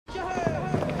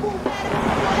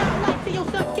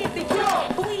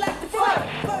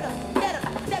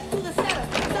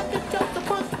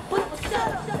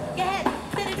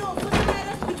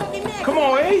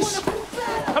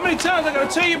times I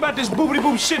gotta tell you about this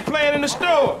boobity-boop shit playing in the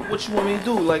store? What you want me to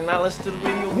do? Like not listen to the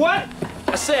radio? What?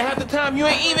 I said half the time you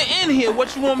ain't even in here.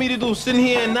 What you want me to do? Sitting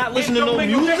here and not listen to no It don't make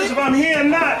no difference music? if I'm here or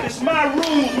not. It's my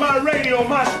rules, my radio,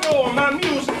 my store, my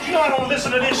music. You know I don't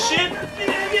listen to this shit.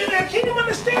 Can you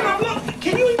understand?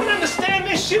 Can you even understand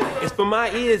this shit? It's for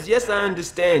my ears. Yes, I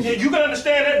understand you. Yeah, you can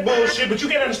understand that bullshit, but you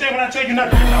can't understand when I tell you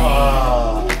not to.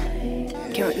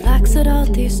 Can't relax at all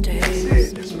these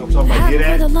days. That's what I'm talking about. Get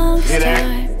that? Get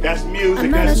that? That's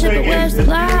music. That's singing. That's beauty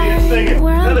and singing.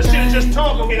 Other shit is just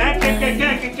talk. Okay, that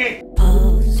can't.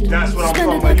 That's what I'm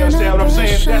talking about. You understand what I'm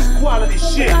saying? That's quality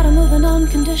shit. Got a moving on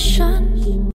condition.